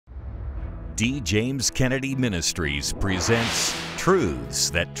D. James Kennedy Ministries presents Truths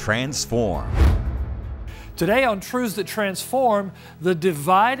That Transform. Today on Truths That Transform, the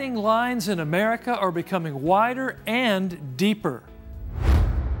dividing lines in America are becoming wider and deeper.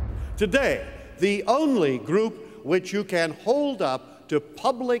 Today, the only group which you can hold up to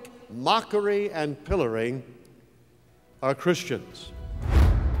public mockery and pillorying are Christians.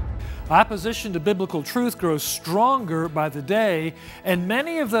 Opposition to biblical truth grows stronger by the day, and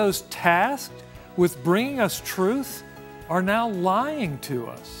many of those tasked with bringing us truth are now lying to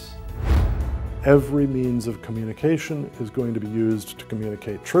us. Every means of communication is going to be used to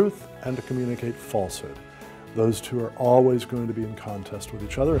communicate truth and to communicate falsehood. Those two are always going to be in contest with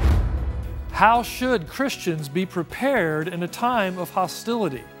each other. How should Christians be prepared in a time of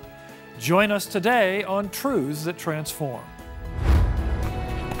hostility? Join us today on Truths That Transform.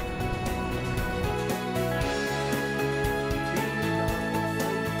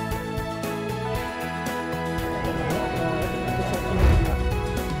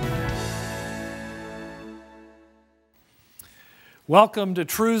 Welcome to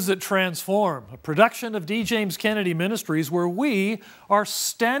Truths That Transform, a production of D. James Kennedy Ministries where we are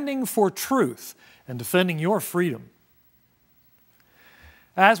standing for truth and defending your freedom.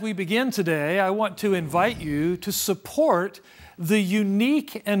 As we begin today, I want to invite you to support the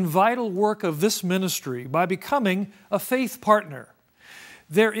unique and vital work of this ministry by becoming a faith partner.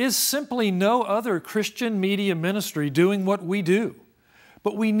 There is simply no other Christian media ministry doing what we do,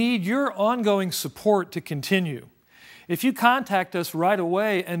 but we need your ongoing support to continue. If you contact us right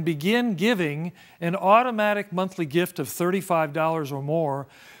away and begin giving an automatic monthly gift of $35 or more,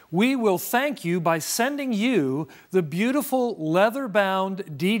 we will thank you by sending you the beautiful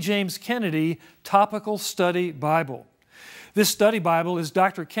leather-bound D. James Kennedy Topical Study Bible. This study Bible is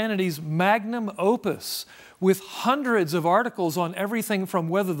Dr. Kennedy's magnum opus with hundreds of articles on everything from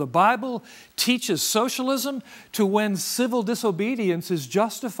whether the Bible teaches socialism to when civil disobedience is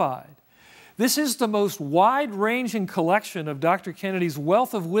justified. This is the most wide-ranging collection of Dr. Kennedy's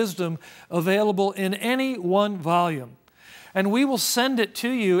wealth of wisdom available in any one volume. And we will send it to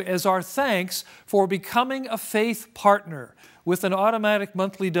you as our thanks for becoming a faith partner with an automatic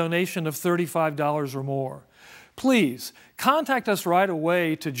monthly donation of $35 or more. Please contact us right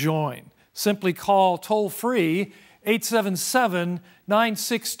away to join. Simply call toll-free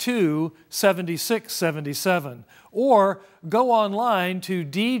 877-962-7677 or go online to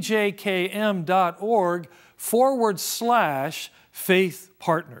djkm.org/faith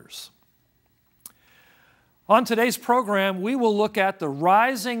partners. On today's program, we will look at the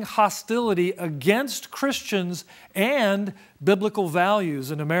rising hostility against Christians and biblical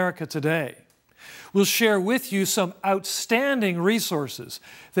values in America today. We'll share with you some outstanding resources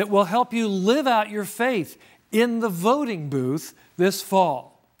that will help you live out your faith in the voting booth this fall.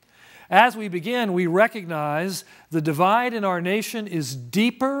 As we begin, we recognize the divide in our nation is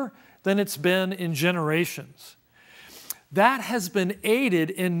deeper than it's been in generations. That has been aided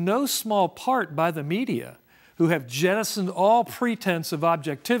in no small part by the media, who have jettisoned all pretense of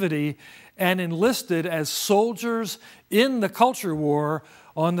objectivity and enlisted as soldiers in the culture war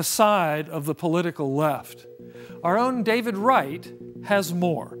on the side of the political left. Our own David Wright has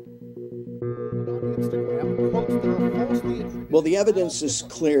more. Well, the evidence is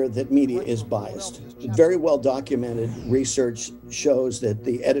clear that media is biased. Very well documented research shows that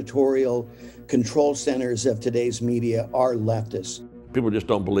the editorial control centers of today's media are leftists. People just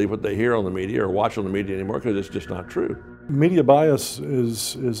don't believe what they hear on the media or watch on the media anymore because it's just not true. Media bias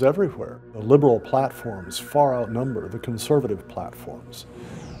is everywhere. The liberal platforms far outnumber the conservative platforms.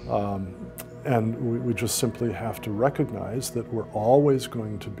 And we just simply have to recognize that we're always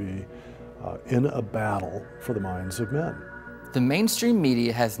going to be in a battle for the minds of men. The mainstream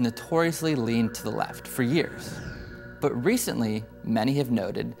media has notoriously leaned to the left for years. But recently, many have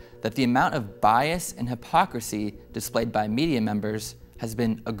noted that the amount of bias and hypocrisy displayed by media members has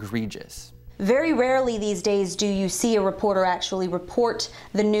been egregious. Very rarely these days do you see a reporter actually report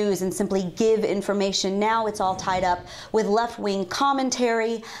the news and simply give information. Now it's all tied up with left-wing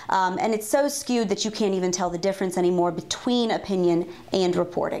commentary, and it's so skewed that you can't even tell the difference anymore between opinion and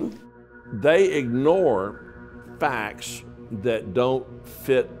reporting. They ignore facts that don't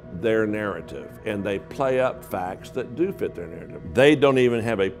fit their narrative, and they play up facts that do fit their narrative. They don't even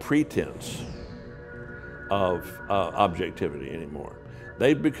have a pretense of objectivity anymore.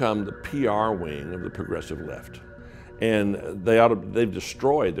 They've become the PR wing of the progressive left, and they've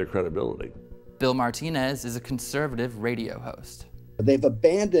destroyed their credibility. Bill Martinez is a conservative radio host. They've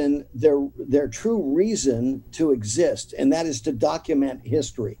abandoned their true reason to exist, and that is to document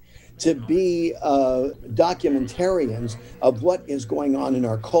history, to be documentarians of what is going on in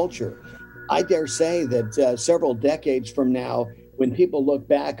our culture. I dare say that several decades from now, when people look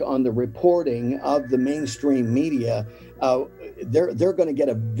back on the reporting of the mainstream media, they're going to get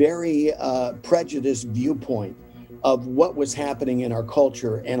a very prejudiced viewpoint of what was happening in our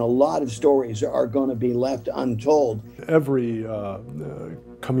culture, and a lot of stories are going to be left untold. Every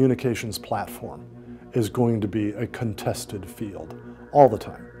communications platform is going to be a contested field all the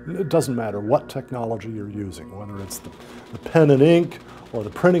time. It doesn't matter what technology you're using, whether it's the pen and ink or the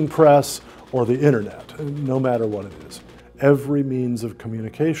printing press or the internet, no matter what it is. Every means of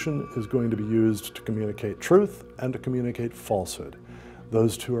communication is going to be used to communicate truth and to communicate falsehood.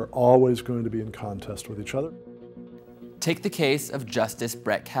 Those two are always going to be in contest with each other. Take the case of Justice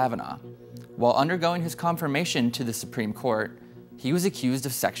Brett Kavanaugh. While undergoing his confirmation to the Supreme Court, he was accused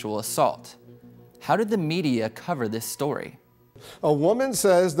of sexual assault. How did the media cover this story? A woman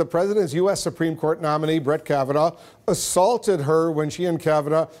says the president's U.S. Supreme Court nominee, Brett Kavanaugh, assaulted her when she and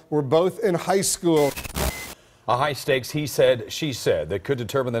Kavanaugh were both in high school. A high-stakes he said, she said that could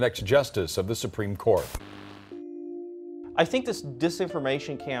determine the next justice of the Supreme Court. I think this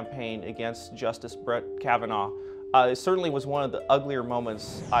disinformation campaign against Justice Brett Kavanaugh certainly was one of the uglier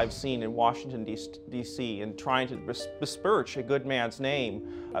moments I've seen in Washington, D.C. in trying to besmirch a good man's name.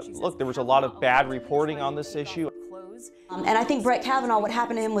 Look, there was a lot of bad reporting on this issue. And I think Brett Kavanaugh, what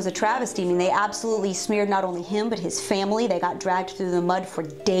happened to him was a travesty. I mean, they absolutely smeared not only him, but his family. They got dragged through the mud for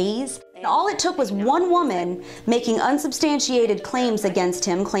days. And all it took was one woman making unsubstantiated claims against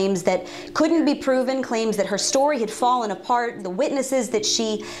him, claims that couldn't be proven, claims that her story had fallen apart. The witnesses that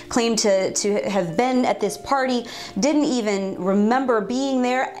she claimed to have been at this party didn't even remember being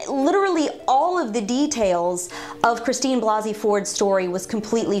there. Literally all of the details of Christine Blasey Ford's story was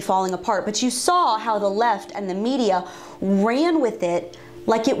completely falling apart. But you saw how the left and the media ran with it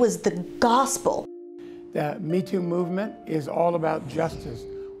like it was the gospel. The Me Too movement is all about justice.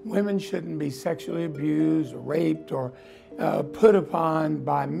 Women shouldn't be sexually abused or raped or put upon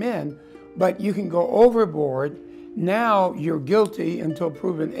by men, but you can go overboard. Now you're guilty until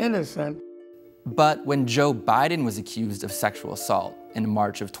proven innocent. But when Joe Biden was accused of sexual assault in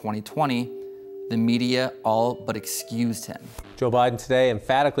March of 2020, the media all but excused him. Joe Biden today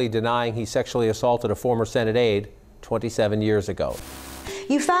emphatically denying he sexually assaulted a former Senate aide 27 years ago.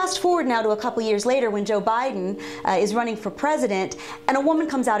 You fast forward now to a couple years later when Joe Biden is running for president, and a woman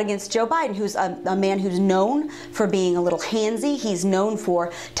comes out against Joe Biden, who's a man who's known for being a little handsy. He's known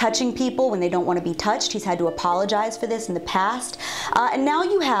for touching people when they don't want to be touched. He's had to apologize for this in the past. And now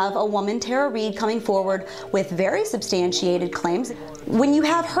you have a woman, Tara Reade, coming forward with very substantiated claims. When you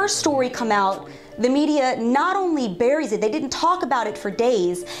have her story come out, the media not only buries it, they didn't talk about it for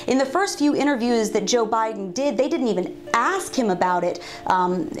days. In the first few interviews that Joe Biden did, they didn't even ask him about it.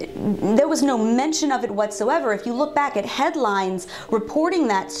 There was no mention of it whatsoever. If you look back at headlines reporting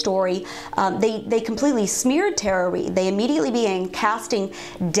that story, they completely smeared Tara Reade. They immediately began casting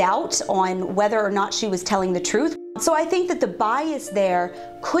doubt on whether or not she was telling the truth. So I think that the bias there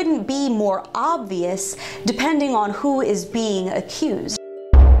couldn't be more obvious depending on who is being accused.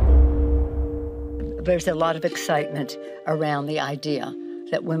 There's a lot of excitement around the idea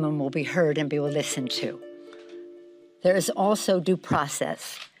that women will be heard and be listened to. There is also due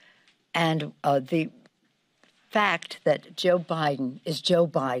process, and the fact that Joe Biden is Joe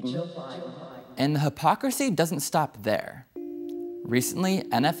Biden. And the hypocrisy doesn't stop there. Recently,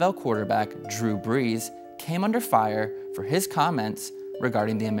 NFL quarterback Drew Brees came under fire for his comments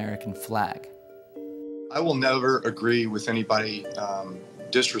regarding the American flag. I will never agree with anybody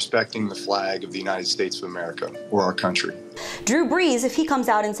disrespecting the flag of the United States of America or our country. Drew Brees, if he comes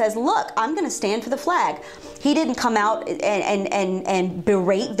out and says, look, I'm going to stand for the flag. He didn't come out and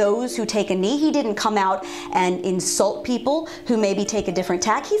berate those who take a knee. He didn't come out and insult people who maybe take a different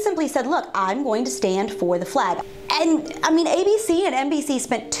tack. He simply said, look, I'm going to stand for the flag. And I mean, ABC and NBC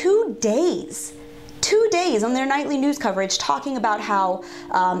spent 2 days on their nightly news coverage talking about how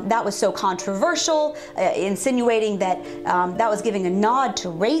that was so controversial, insinuating that that was giving a nod to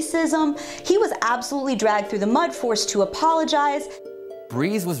racism. He was absolutely dragged through the mud, forced to apologize.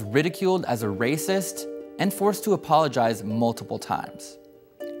 Brees was ridiculed as a racist and forced to apologize multiple times.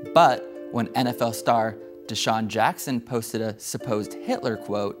 But when NFL star Deshaun Jackson posted a supposed Hitler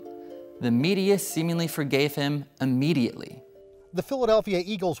quote, the media seemingly forgave him immediately. The Philadelphia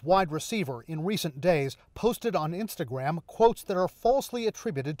Eagles wide receiver in recent days posted on Instagram quotes that are falsely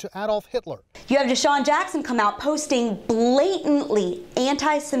attributed to Adolf Hitler. You have Deshaun Jackson come out posting blatantly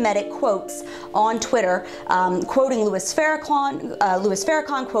anti-Semitic quotes on Twitter, quoting Louis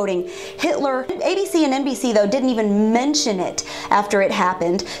Farrakhan, quoting Hitler. ABC and NBC, though, didn't even mention it after it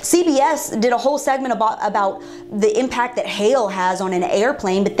happened. CBS did a whole segment about the impact that hail has on an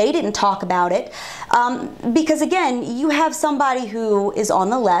airplane, but they didn't talk about it. Because, again, you have somebody who is on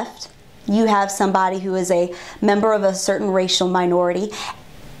the left, you have somebody who is a member of a certain racial minority,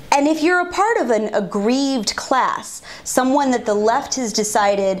 and if you're a part of an aggrieved class, someone that the left has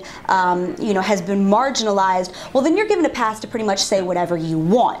decided, has been marginalized, well, then you're given a pass to pretty much say whatever you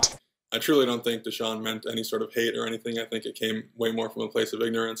want. I truly don't think Deshaun meant any sort of hate or anything. I think it came way more from a place of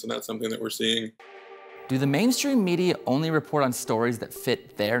ignorance, and that's something that we're seeing. Do the mainstream media only report on stories that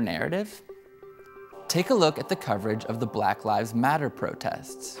fit their narrative? Take a look at the coverage of the Black Lives Matter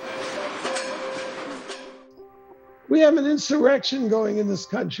protests. We have an insurrection going in this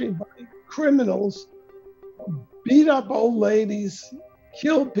country by criminals who beat up old ladies,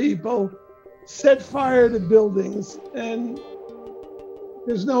 kill people, set fire to buildings, and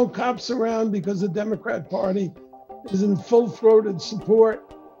there's no cops around because the Democrat Party is in full-throated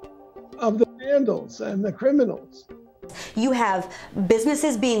support of the vandals and the criminals. You have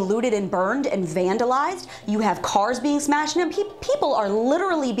businesses being looted and burned and vandalized. You have cars being smashed, and people are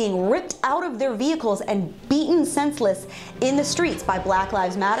literally being ripped out of their vehicles and beaten senseless in the streets by Black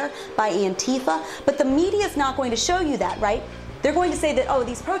Lives Matter, by Antifa. But the media is not going to show you that, right? They're going to say that, oh,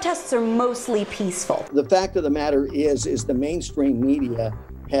 these protests are mostly peaceful. The fact of the matter is the mainstream media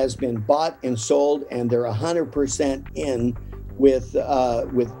has been bought and sold, and they're 100% in with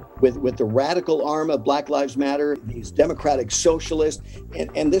the radical arm of Black Lives Matter, these democratic socialists,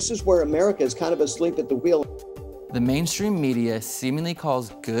 and this is where America is kind of asleep at the wheel. The mainstream media seemingly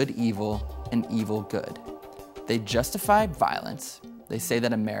calls good evil and evil good. They justify violence. They say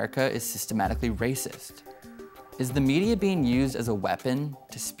that America is systematically racist. Is the media being used as a weapon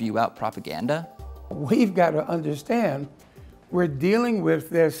to spew out propaganda? We've got to understand we're dealing with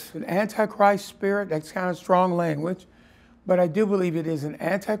this antichrist spirit. That's kind of strong language. But I do believe it is an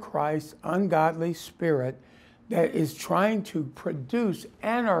antichrist, ungodly spirit that is trying to produce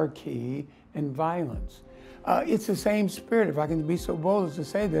anarchy and violence. It's the same spirit, if I can be so bold as to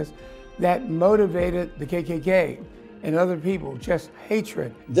say this, that motivated the KKK and other people, just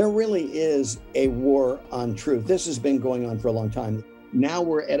hatred. There really is a war on truth. This has been going on for a long time. Now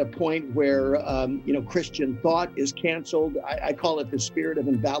we're at a point where, Christian thought is canceled. I call it the spirit of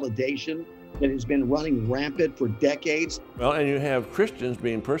invalidation that has been running rampant for decades. Well, and you have Christians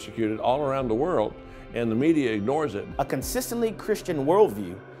being persecuted all around the world, and the media ignores it. A consistently Christian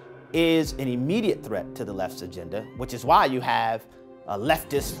worldview is an immediate threat to the left's agenda, which is why you have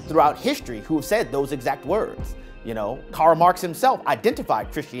leftists throughout history who have said those exact words. Karl Marx himself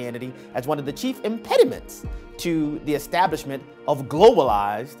identified Christianity as one of the chief impediments to the establishment of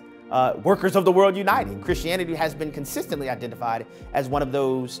globalized workers of the world uniting. Christianity has been consistently identified as one of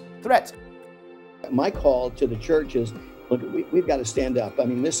those threats. My call to the church is, look, we've got to stand up. I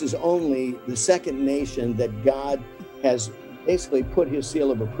mean, this is only the second nation that God has basically put his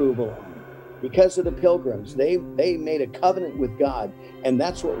seal of approval on. Because of the Pilgrims, they made a covenant with God, and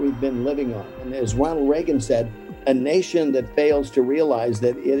that's what we've been living on. And as Ronald Reagan said, a nation that fails to realize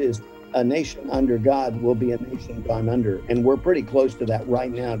that it is a nation under God will be a nation gone under. And we're pretty close to that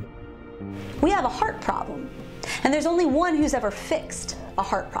right now. We have a heart problem, and there's only one who's ever fixed a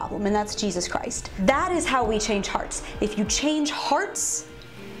heart problem, and that's Jesus Christ. That is how we change hearts. If you change hearts,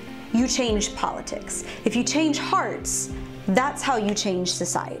 you change politics. If you change hearts, that's how you change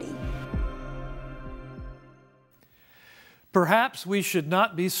society. Perhaps we should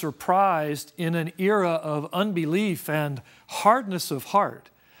not be surprised in an era of unbelief and hardness of heart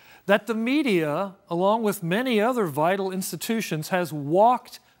that the media, along with many other vital institutions, has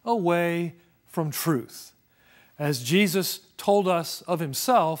walked away from truth. As Jesus told us of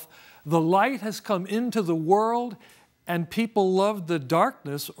himself, the light has come into the world and people loved the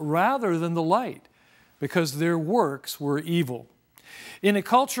darkness rather than the light because their works were evil. In a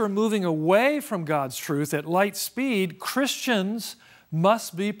culture moving away from God's truth at light speed, Christians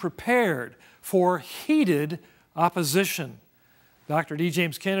must be prepared for heated opposition. Dr. D.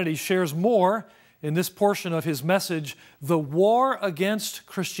 James Kennedy shares more in this portion of his message, The War Against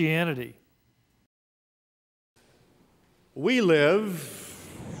Christianity. We live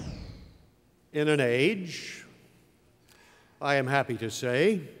in an age, I am happy to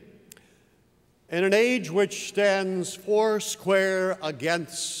say, in an age which stands foursquare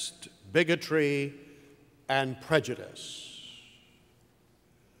against bigotry and prejudice.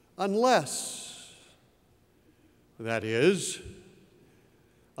 unless that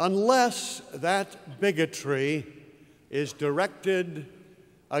bigotry is directed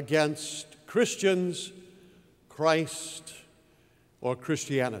against Christians, Christ, or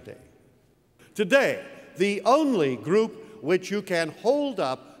Christianity. Today, the only group which you can hold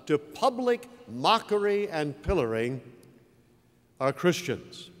up to public mockery and pillorying are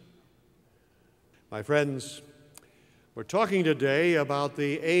Christians. My friends, we're talking today about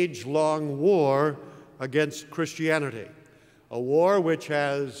the age-long war against Christianity, a war which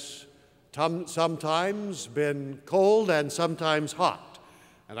has sometimes been cold and sometimes hot.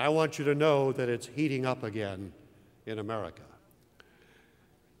 And I want you to know that it's heating up again in America.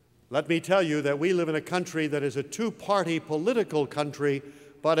 Let me tell you that we live in a country that is a two-party political country,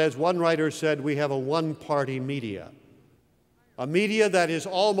 but as one writer said, we have a one-party media. A media that is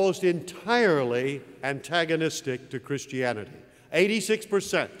almost entirely antagonistic to Christianity.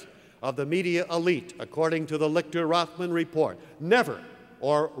 86% of the media elite, according to the Lichter-Rothman report, never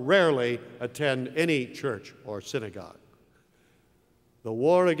or rarely attend any church or synagogue. The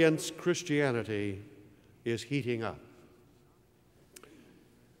war against Christianity is heating up.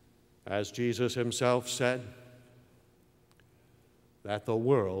 As Jesus himself said, that the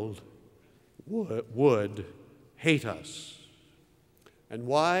world would hate us. And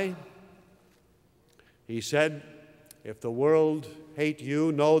why? He said, if the world hate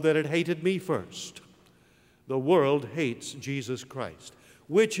you, know that it hated me first. The world hates Jesus Christ,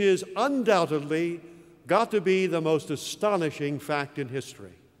 which is undoubtedly got to be the most astonishing fact in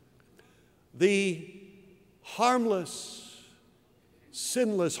history. The harmless,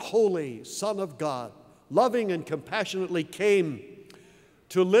 sinless, holy Son of God, loving and compassionately came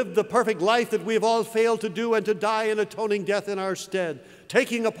to live the perfect life that we have all failed to do and to die an atoning death in our stead,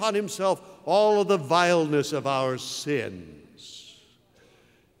 taking upon himself all of the vileness of our sins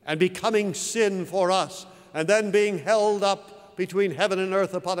and becoming sin for us, and then being held up between heaven and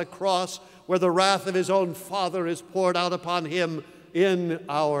earth upon a cross where the wrath of his own Father is poured out upon him in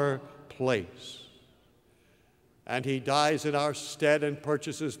our place. And he dies in our stead and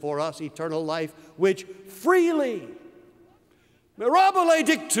purchases for us eternal life, which freely, mirabile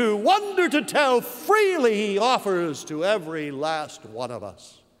dictu, wonder to tell, freely he offers to every last one of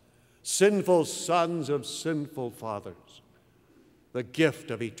us, sinful sons of sinful fathers, the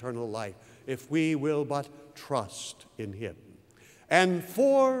gift of eternal life, if we will but trust in him. And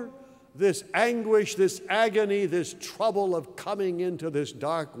for this anguish, this agony, this trouble of coming into this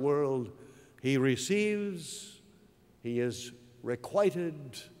dark world, he is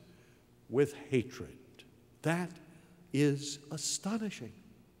requited with hatred. That is astonishing.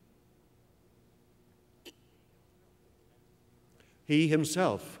 He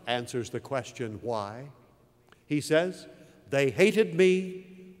himself answers the question, why? He says, they hated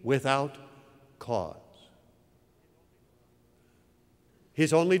me without cause.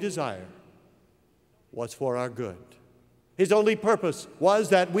 His only desire was for our good. His only purpose was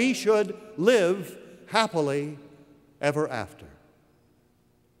that we should live happily ever after.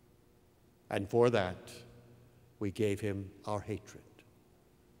 And for that, we gave him our hatred.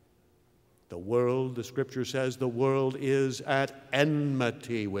 The world, the scripture says, the world is at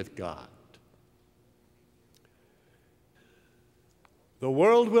enmity with God. The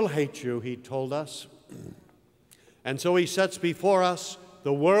world will hate you, he told us. And so he sets before us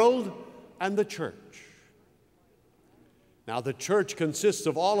the world and the church. Now, the church consists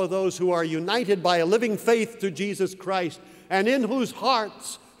of all of those who are united by a living faith to Jesus Christ, and in whose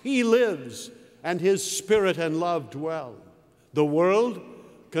hearts he lives and his spirit and love dwell. The world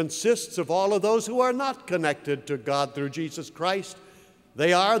consists of all of those who are not connected to God through Jesus Christ.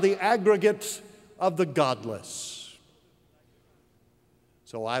 They are the aggregate of the godless.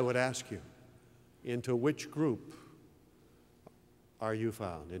 So I would ask you, into which group are you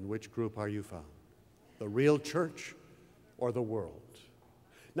found? In which group are you found? The real church or the world?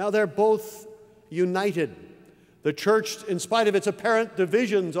 Now, they're both united. The church, in spite of its apparent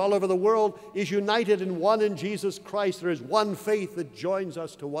divisions all over the world, is united in one in Jesus Christ. There is one faith that joins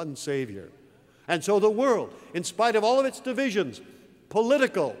us to one Savior. And so the world, in spite of all of its divisions,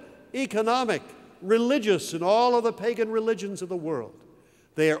 political, economic, religious, and all of the pagan religions of the world,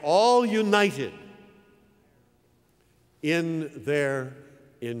 they are all united in their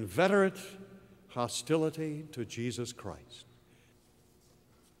inveterate hostility to Jesus Christ.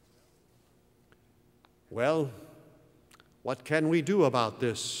 Well, what can we do about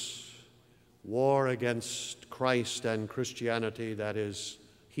this war against Christ and Christianity that is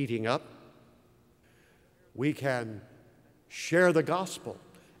heating up? We can share the gospel.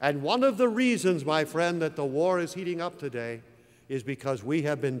 And one of the reasons, my friend, that the war is heating up today is because we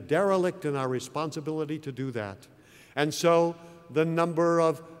have been derelict in our responsibility to do that. And so the number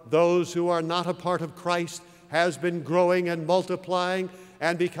of those who are not a part of Christ has been growing and multiplying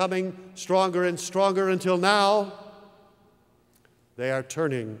and becoming stronger and stronger until now they are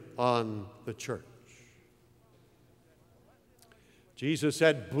turning on the church. Jesus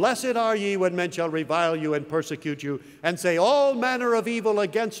said, "Blessed are ye when men shall revile you and persecute you and say all manner of evil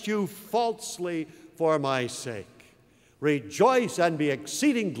against you falsely for my sake. Rejoice and be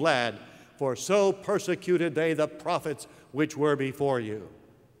exceeding glad, for so persecuted they the prophets which were before you."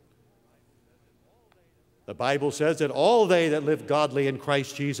 The Bible says that all they that live godly in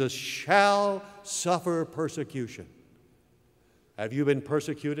Christ Jesus shall suffer persecution. Have you been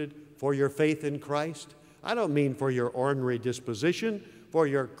persecuted for your faith in Christ? I don't mean for your ornery disposition, for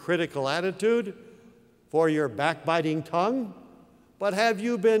your critical attitude, for your backbiting tongue, but have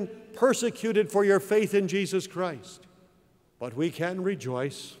you been persecuted for your faith in Jesus Christ? But we can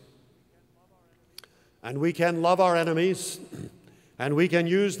rejoice, and we can love our enemies, and we can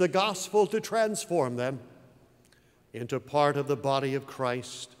use the gospel to transform them into part of the body of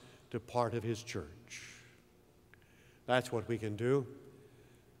Christ, to part of his church. That's what we can do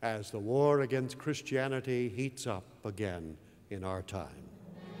as the war against Christianity heats up again in our time.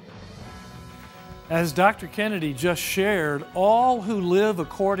 As Dr. Kennedy just shared, all who live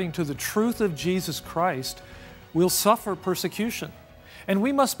according to the truth of Jesus Christ will suffer persecution, and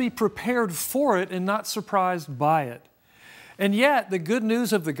we must be prepared for it and not surprised by it. And yet, the good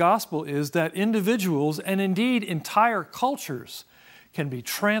news of the gospel is that individuals, and indeed entire cultures, can be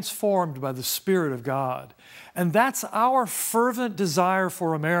transformed by the Spirit of God. And that's our fervent desire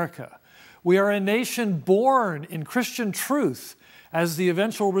for America. We are a nation born in Christian truth as the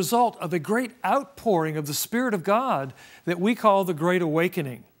eventual result of a great outpouring of the Spirit of God that we call the Great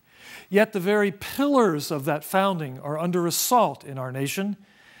Awakening. Yet the very pillars of that founding are under assault in our nation,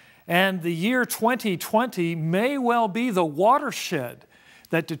 and the year 2020 may well be the watershed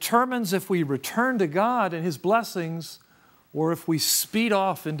that determines if we return to God and His blessings or if we speed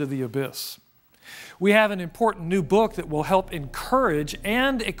off into the abyss. We have an important new book that will help encourage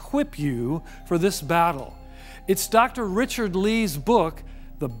and equip you for this battle. It's Dr. Richard Lee's book,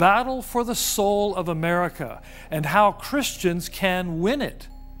 The Battle for the Soul of America, and how Christians can win it.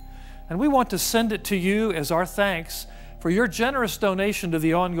 And we want to send it to you as our thanks for your generous donation to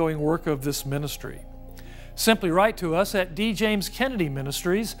the ongoing work of this ministry. Simply write to us at D. James Kennedy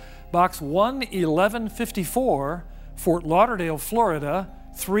Ministries, Box 11154, Fort Lauderdale, Florida,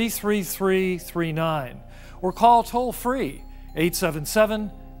 33339, or call toll-free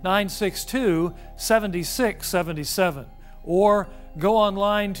 877-962-7677, or go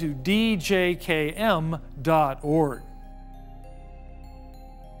online to djkm.org.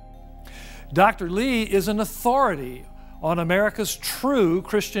 Dr. Lee is an authority on America's true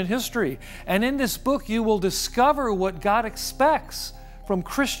Christian history, and in this book you will discover what God expects from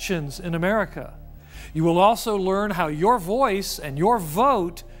Christians in America. You will also learn how your voice and your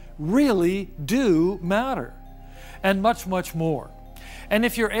vote really do matter, and much, much more. And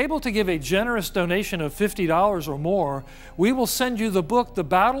if you're able to give a generous donation of $50 or more, we will send you the book, The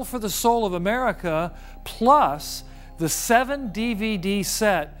Battle for the Soul of America, plus the 7-DVD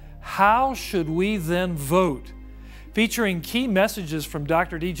set, How Should We Then Vote?, featuring key messages from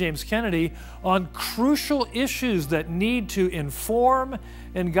Dr. D. James Kennedy on crucial issues that need to inform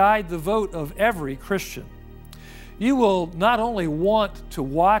and guide the vote of every Christian. You will not only want to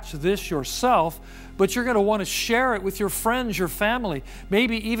watch this yourself, but you're going to want to share it with your friends, your family,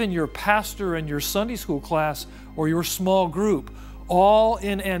 maybe even your pastor and your Sunday school class or your small group, all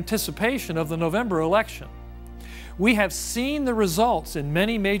in anticipation of the November election. We have seen the results in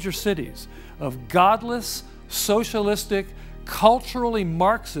many major cities of godless, socialistic, culturally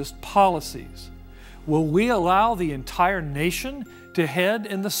Marxist policies. Will we allow the entire nation to head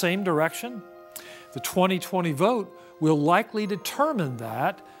in the same direction? The 2020 vote will likely determine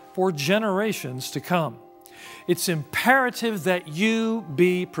that for generations to come. It's imperative that you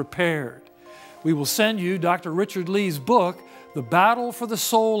be prepared. We will send you Dr. Richard Lee's book, The Battle for the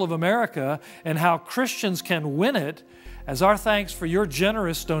Soul of America, and how Christians can win it, as our thanks for your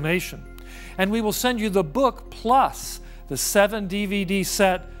generous donation. And we will send you the book plus the 7-DVD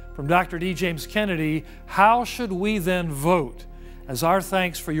set from Dr. D. James Kennedy, How Should We Then Vote?, as our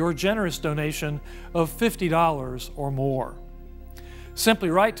thanks for your generous donation of $50 or more. Simply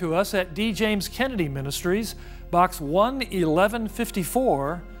write to us at D. James Kennedy Ministries, Box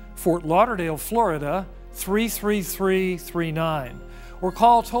 11154, Fort Lauderdale, Florida, 33339, or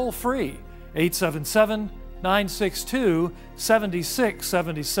call toll-free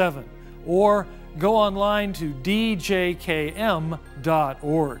 877-962-7677, or go online to djkm.org.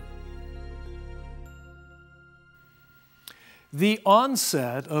 The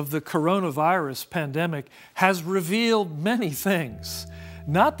onset of the coronavirus pandemic has revealed many things,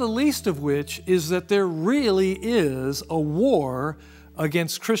 not the least of which is that there really is a war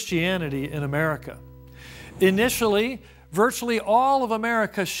against Christianity in America. Initially, virtually all of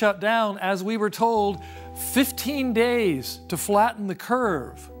America shut down as we were told 15 days to flatten the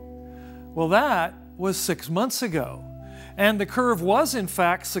curve. Well, that was 6 months ago, and the curve was in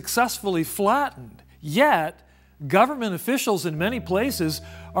fact successfully flattened. Yet, government officials in many places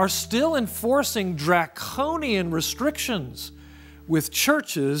are still enforcing draconian restrictions, with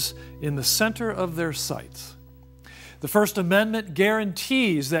churches in the center of their sights. The First Amendment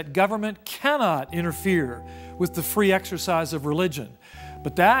guarantees that government cannot interfere with the free exercise of religion,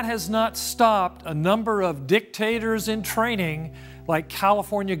 but that has not stopped a number of dictators in training like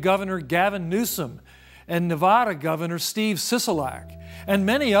California Governor Gavin Newsom and Nevada Governor Steve Sisolak, and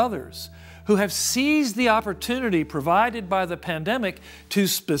many others who have seized the opportunity provided by the pandemic to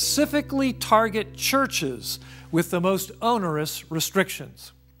specifically target churches with the most onerous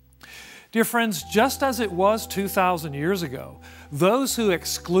restrictions. Dear friends, just as it was 2,000 years ago, those who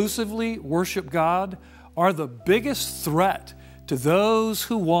exclusively worship God are the biggest threat to those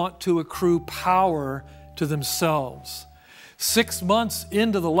who want to accrue power to themselves. 6 months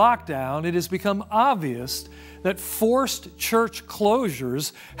into the lockdown, it has become obvious that forced church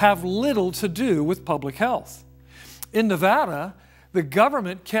closures have little to do with public health. In Nevada, the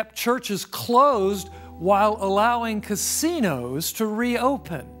government kept churches closed while allowing casinos to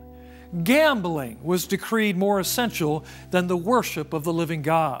reopen. Gambling was decreed more essential than the worship of the living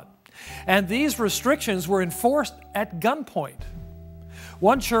God. And these restrictions were enforced at gunpoint.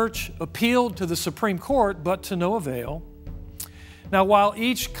 One church appealed to the Supreme Court, but to no avail. Now, while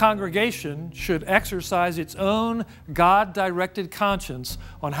each congregation should exercise its own God-directed conscience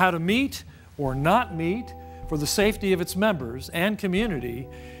on how to meet or not meet for the safety of its members and community,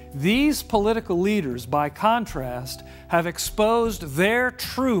 these political leaders, by contrast, have exposed their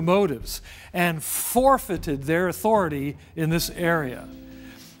true motives and forfeited their authority in this area.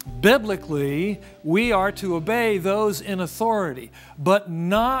 Biblically, we are to obey those in authority, but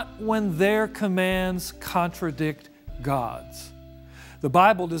not when their commands contradict God's. The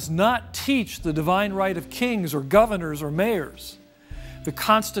Bible does not teach the divine right of kings or governors or mayors. The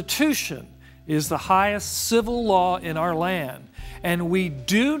Constitution is the highest civil law in our land, and we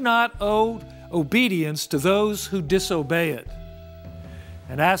do not owe obedience to those who disobey it.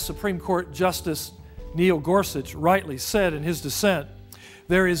 And as Supreme Court Justice Neil Gorsuch rightly said in his dissent,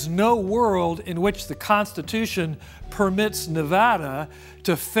 there is no world in which the Constitution permits Nevada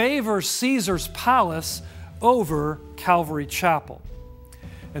to favor Caesar's palace over Calvary Chapel.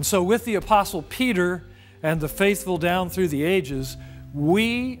 And so with the Apostle Peter and the faithful down through the ages,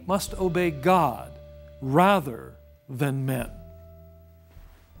 we must obey God rather than men.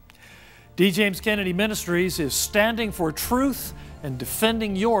 D. James Kennedy Ministries is standing for truth and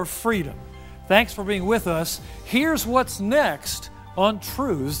defending your freedom. Thanks for being with us. Here's what's next on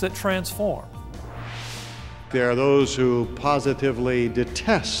Truths That Transform. There are those who positively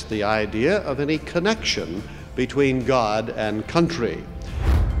detest the idea of any connection between God and country.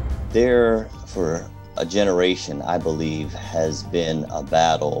 There, for a generation, I believe, has been a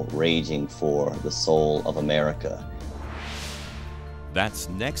battle raging for the soul of America. That's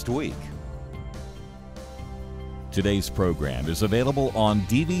next week. Today's program is available on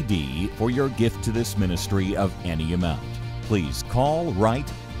DVD for your gift to this ministry of any amount. Please call, write,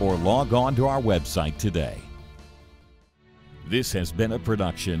 or log on to our website today. This has been a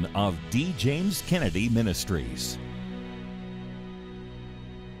production of D. James Kennedy Ministries.